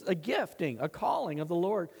 This is a gifting, a calling of the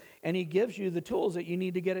Lord, and he gives you the tools that you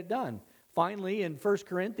need to get it done. Finally, in 1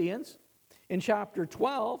 Corinthians, in chapter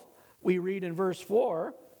 12, we read in verse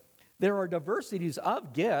 4, there are diversities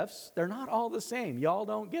of gifts. They're not all the same. Y'all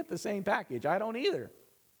don't get the same package. I don't either.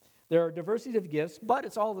 There are diversities of gifts, but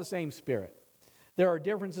it's all the same Spirit. There are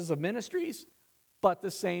differences of ministries, but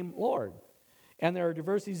the same Lord. And there are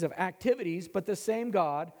diversities of activities, but the same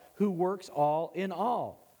God who works all in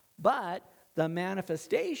all. But the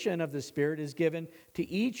manifestation of the Spirit is given to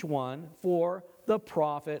each one for the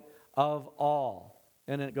profit of all.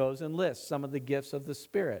 And it goes and lists some of the gifts of the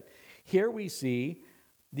Spirit. Here we see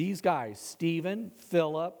these guys, Stephen,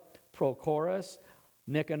 Philip, Prochorus,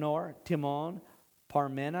 Nicanor, Timon,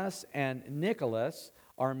 Parmenas, and Nicholas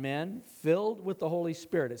are men filled with the Holy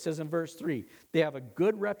Spirit. It says in verse 3, they have a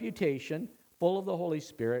good reputation, full of the Holy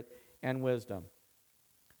Spirit and wisdom.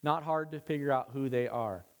 Not hard to figure out who they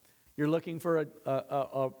are. You're looking for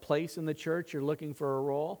a place in the church, you're looking for a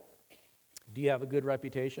role. Do you have a good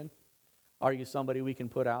reputation? Are you somebody we can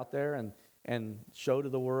put out there and show to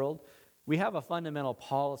the world? We have a fundamental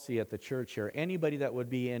policy at the church here. Anybody that would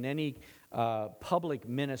be in any public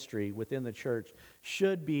ministry within the church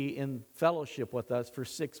should be in fellowship with us for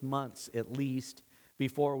 6 months at least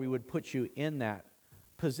before we would put you in that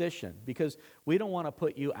position. Because we don't want to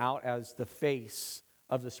put you out as the face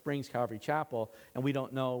of the Springs Calvary Chapel and we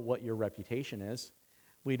don't know what your reputation is.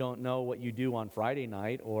 We don't know what you do on Friday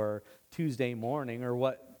night or Tuesday morning or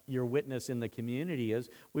what your witness in the community is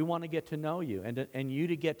we want to get to know you and you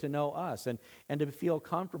to get to know us and to feel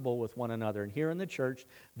comfortable with one another. And here in the church,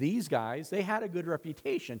 these guys, they had a good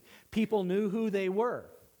reputation. People knew who they were.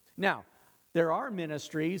 Now, there are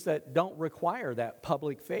ministries that don't require that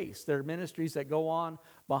public face. There are ministries that go on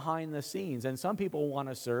behind the scenes. And some people want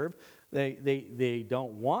to serve. They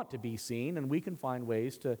don't want to be seen. And we can find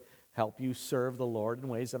ways to help you serve the Lord in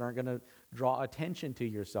ways that aren't going to draw attention to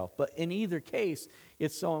yourself. But in either case,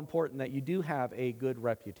 it's so important that you do have a good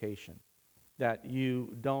reputation, that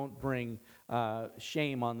you don't bring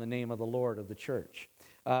shame on the name of the Lord of the church.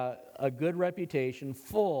 A good reputation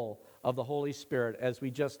full of the Holy Spirit, as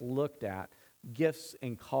we just looked at, gifts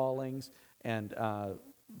and callings and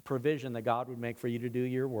provision that God would make for you to do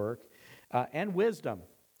your work, and wisdom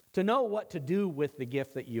to know what to do with the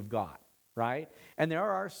gift that you've got, right? And there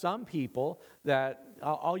are some people that,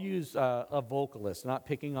 I'll use a vocalist, not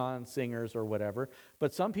picking on singers or whatever,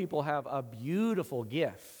 but some people have a beautiful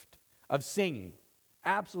gift of singing,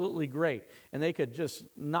 absolutely great, and they could just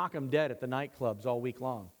knock them dead at the nightclubs all week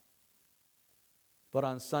long. But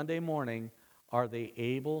on Sunday morning, are they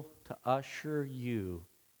able to usher you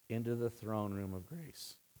into the throne room of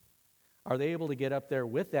grace? Are they able to get up there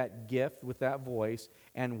with that gift, with that voice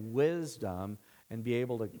and wisdom, and be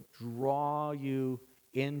able to draw you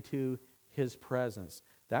into His presence?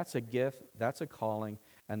 That's a gift, that's a calling,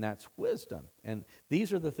 and that's wisdom. And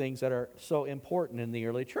these are the things that are so important in the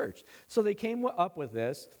early church. So they came up with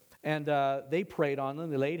this, and they prayed on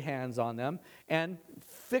them, they laid hands on them, and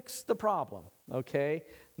fixed the problem, okay?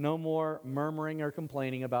 No more murmuring or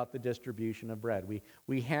complaining about the distribution of bread.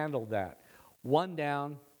 We handled that. One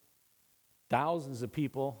down, thousands of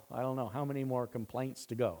people, I don't know how many more complaints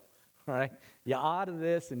to go, right? You ought to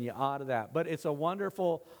this and you ought to that. But it's a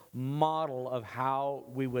wonderful model of how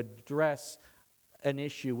we would address an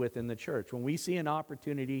issue within the church. When we see an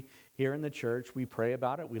opportunity here in the church, we pray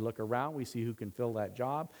about it, we look around, we see who can fill that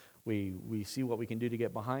job, we see what we can do to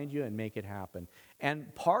get behind you and make it happen.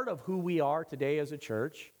 And part of who we are today as a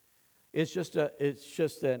church is just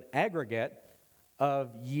an aggregate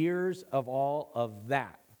of years of all of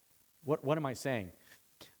that. What am I saying?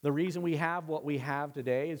 The reason we have what we have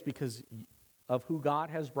today is because of who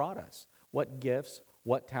God has brought us. What gifts,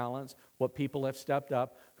 what talents, what people have stepped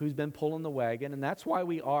up, who's been pulling the wagon, and that's why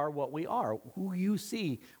we are what we are. Who you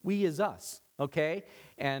see, we is us, okay?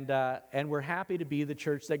 And we're happy to be the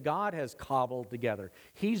church that God has cobbled together.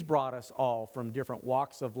 He's brought us all from different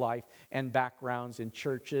walks of life and backgrounds and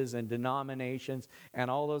churches and denominations and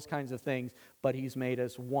all those kinds of things, but He's made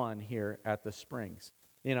us one here at the Springs.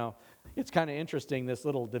 You know, it's kind of interesting, this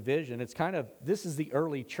little division. This is the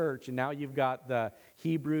early church, and now you've got the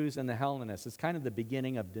Hebrews and the Hellenists. It's kind of the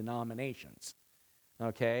beginning of denominations,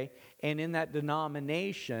 okay? And in that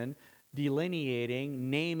denomination,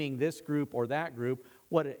 delineating, naming this group or that group,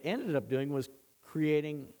 what it ended up doing was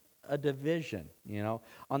creating a division, you know.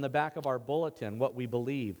 On the back of our bulletin, what we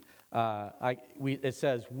believe, it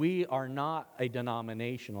says, we are not a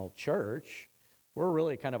denominational church. We're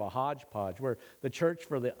really kind of a hodgepodge. We're the church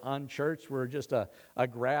for the unchurched. We're just a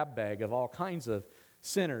grab bag of all kinds of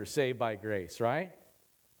sinners saved by grace, right?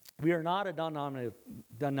 We are not a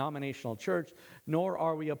denominational church, nor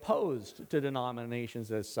are we opposed to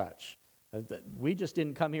denominations as such. We just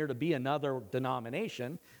didn't come here to be another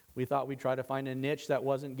denomination. We thought we'd try to find a niche that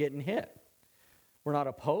wasn't getting hit. We're not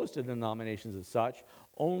opposed to denominations as such,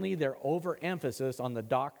 only their overemphasis on the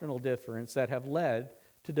doctrinal difference that have led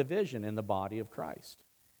to division in the body of Christ.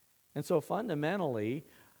 And so fundamentally,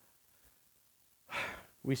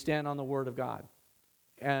 we stand on the Word of God.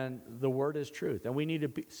 And the Word is truth. And we need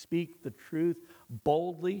to speak the truth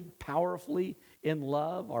boldly, powerfully, in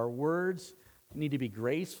love. Our words need to be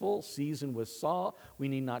graceful, seasoned with salt. We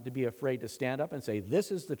need not to be afraid to stand up and say,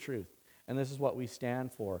 this is the truth, and this is what we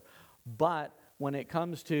stand for. But when it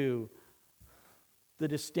comes to the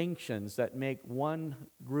distinctions that make one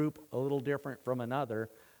group a little different from another,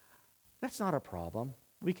 that's not a problem.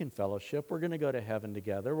 We can fellowship. We're going to go to heaven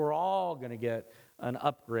together. We're all going to get an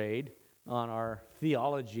upgrade on our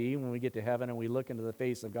theology when we get to heaven and we look into the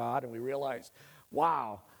face of God and we realize,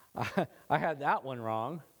 wow, I had that one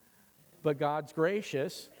wrong. But God's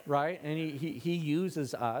gracious, right? And He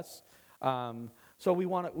uses us. So we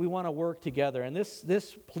want to work together. And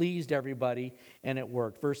this pleased everybody, and it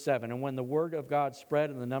worked. Verse 7, and when the word of God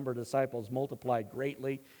spread and the number of disciples multiplied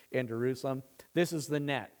greatly in Jerusalem, this is the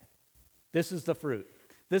net. This is the fruit.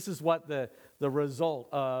 This is what the result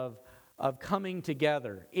of coming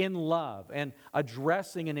together in love and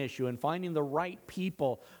addressing an issue and finding the right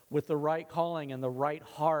people with the right calling and the right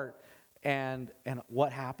heart. And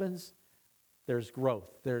what happens? there's growth,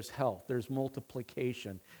 there's health, there's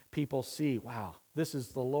multiplication. People see, wow, this is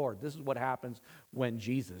the Lord. This is what happens when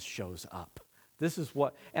Jesus shows up. This is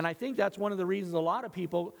what, and I think that's one of the reasons a lot of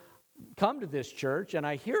people come to this church, and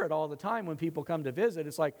I hear it all the time when people come to visit.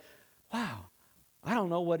 It's like, wow, I don't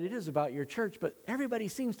know what it is about your church, but everybody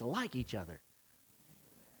seems to like each other.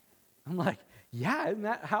 I'm like, yeah, isn't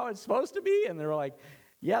that how it's supposed to be? And they're like,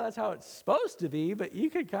 yeah, that's how it's supposed to be, but you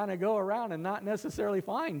could kind of go around and not necessarily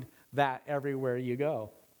find that everywhere you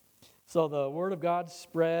go. So the word of God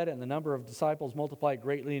spread, and the number of disciples multiplied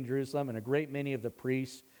greatly in Jerusalem, and a great many of the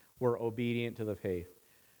priests were obedient to the faith.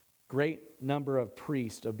 Great number of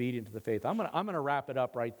priests obedient to the faith. I'm gonna wrap it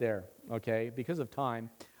up right there, okay? Because of time.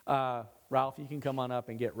 Ralph, you can come on up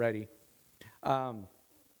and get ready. Fun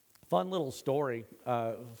little story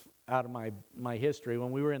out of my history.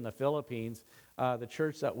 When we were in the Philippines, the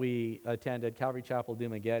church that we attended, Calvary Chapel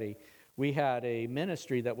Dumaguete, we had a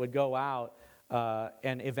ministry that would go out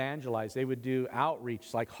and evangelize. They would do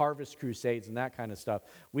outreach like harvest crusades and that kind of stuff.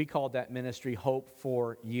 We called that ministry Hope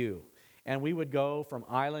for You. And we would go from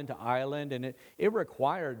island to island, and it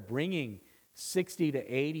required bringing 60 to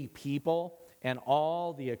 80 people and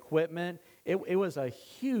all the equipment. It was a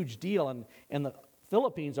huge deal, and the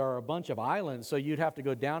Philippines are a bunch of islands, so you'd have to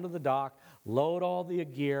go down to the dock, load all the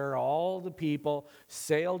gear, all the people,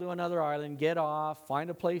 sail to another island, get off,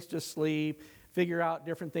 find a place to sleep, figure out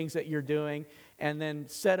different things that you're doing, and then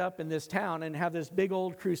set up in this town and have this big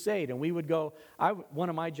old crusade. And we would go, one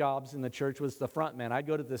of my jobs in the church was the front man. I'd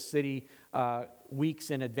go to the city weeks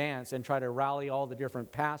in advance and try to rally all the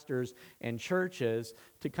different pastors and churches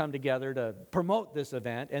to come together to promote this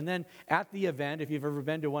event. And then at the event, if you've ever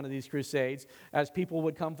been to one of these crusades, as people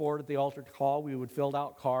would come forward at the altar call, we would fill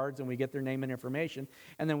out cards and we get their name and information,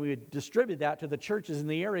 and then we would distribute that to the churches in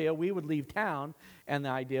the area. We would leave town, and the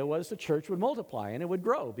idea was the church would multiply and it would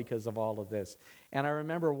grow because of all of this. And I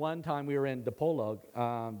remember one time we were in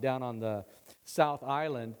Dipolog, down on the South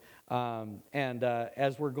Island, and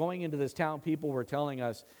as we're going into this town, people were telling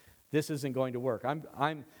us, this isn't going to work.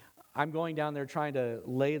 I'm going down there trying to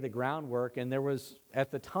lay the groundwork, and there was,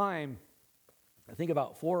 at the time, I think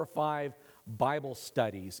about 4 or 5 Bible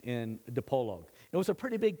studies in Dipolog. It was a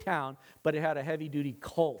pretty big town, but it had a heavy-duty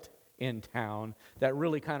cult in town that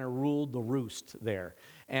really kind of ruled the roost there.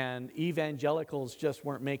 And evangelicals just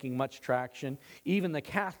weren't making much traction. Even the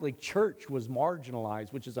Catholic Church was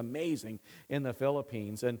marginalized, which is amazing in the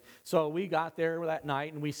Philippines. And so we got there that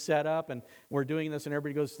night and we set up and we're doing this, and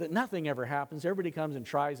everybody goes, nothing ever happens. Everybody comes and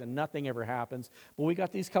tries and nothing ever happens. But we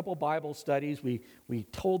got these couple Bible studies. We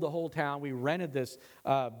told the whole town. We rented this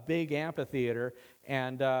big amphitheater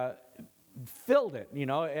and filled it. You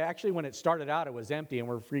know, actually when it started out it was empty, and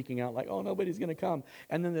we're freaking out like, oh, nobody's going to come.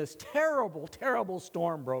 And then this terrible, terrible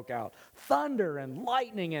storm broke out. Thunder and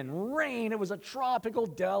lightning and rain. It was a tropical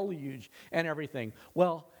deluge and everything.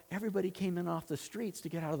 Well, everybody came in off the streets to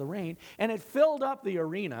get out of the rain, and it filled up the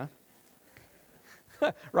arena.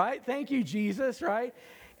 Right? Thank you, Jesus, right?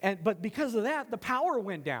 But because of that, the power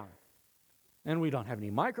went down. And we don't have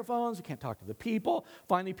any microphones. We can't talk to the people.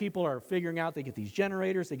 Finally, people are figuring out they get these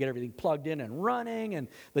generators. They get everything plugged in and running. And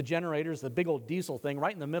the generator's the big old diesel thing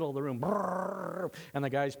right in the middle of the room. Brrr, and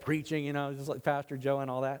the guy's preaching, you know, just like Pastor Joe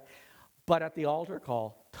and all that. But at the altar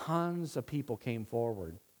call, tons of people came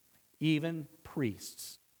forward. Even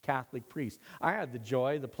priests, Catholic priests. I had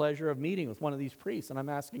the pleasure of meeting with one of these priests. And I'm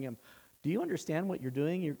asking him, do you understand what you're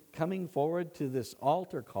doing? You're coming forward to this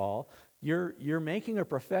altar call. You're making a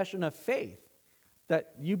profession of faith,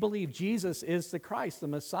 that you believe Jesus is the Christ, the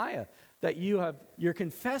Messiah, that you're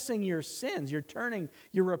confessing your sins,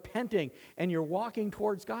 you're repenting, and you're walking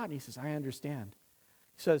towards God. And he says, I understand.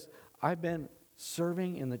 He says, I've been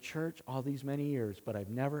serving in the church all these many years, but I've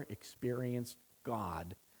never experienced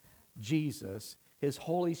God, Jesus, His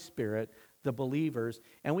Holy Spirit, the believers.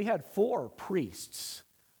 And we had 4 priests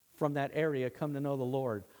from that area come to know the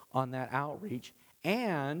Lord on that outreach.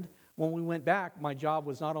 And when we went back, my job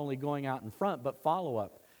was not only going out in front, but follow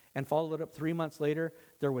up. And followed it up 3 months later.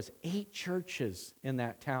 There was 8 churches in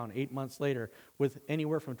that town 8 months later, with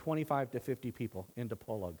anywhere from 25 to 50 people in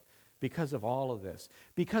Dipolog, because of all of this.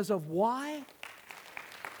 Because of why?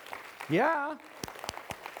 Yeah.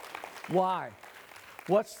 Why?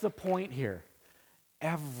 What's the point here?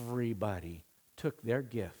 Everybody took their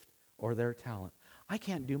gift or their talent. I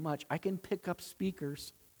can't do much. I can pick up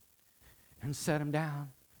speakers and set them down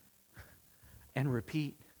and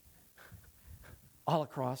repeat all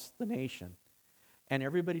across the nation. And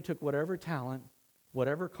everybody took whatever talent,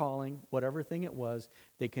 whatever calling, whatever thing it was,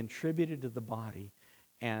 they contributed to the body,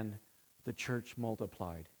 and the church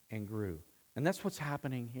multiplied and grew. And that's what's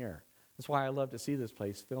happening here. That's why I love to see this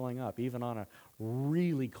place filling up, even on a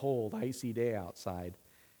really cold, icy day outside.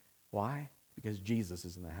 Why? Because Jesus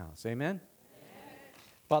is in the house. Amen?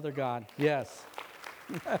 Father God, yes.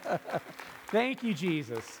 Thank you,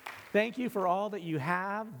 Jesus. Thank you for all that you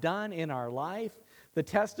have done in our life, the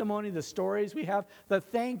testimony, the stories we have, the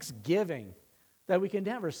thanksgiving that we can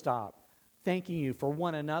never stop thanking you for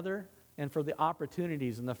one another and for the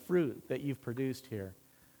opportunities and the fruit that you've produced here.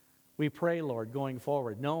 We pray, Lord, going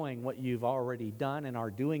forward, knowing what you've already done and are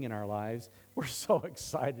doing in our lives, we're so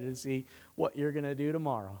excited to see what you're going to do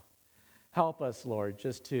tomorrow. Help us, Lord,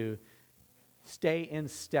 just to stay in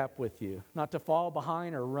step with you, not to fall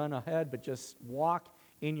behind or run ahead, but just walk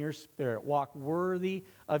in your Spirit, walk worthy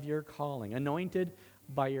of your calling, anointed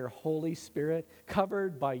by your Holy Spirit,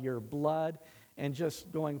 covered by your blood, and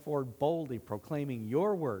just going forward boldly proclaiming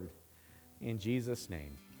your word in Jesus'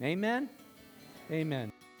 name. Amen?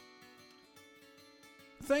 Amen.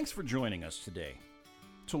 Thanks for joining us today.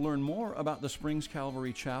 To learn more about the Springs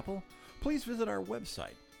Calvary Chapel, please visit our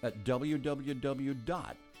website at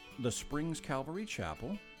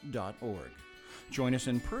www.thespringscalvarychapel.org. Join us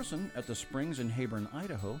in person at the Springs in Heyburn,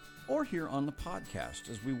 Idaho, or here on the podcast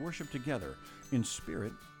as we worship together in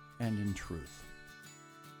spirit and in truth.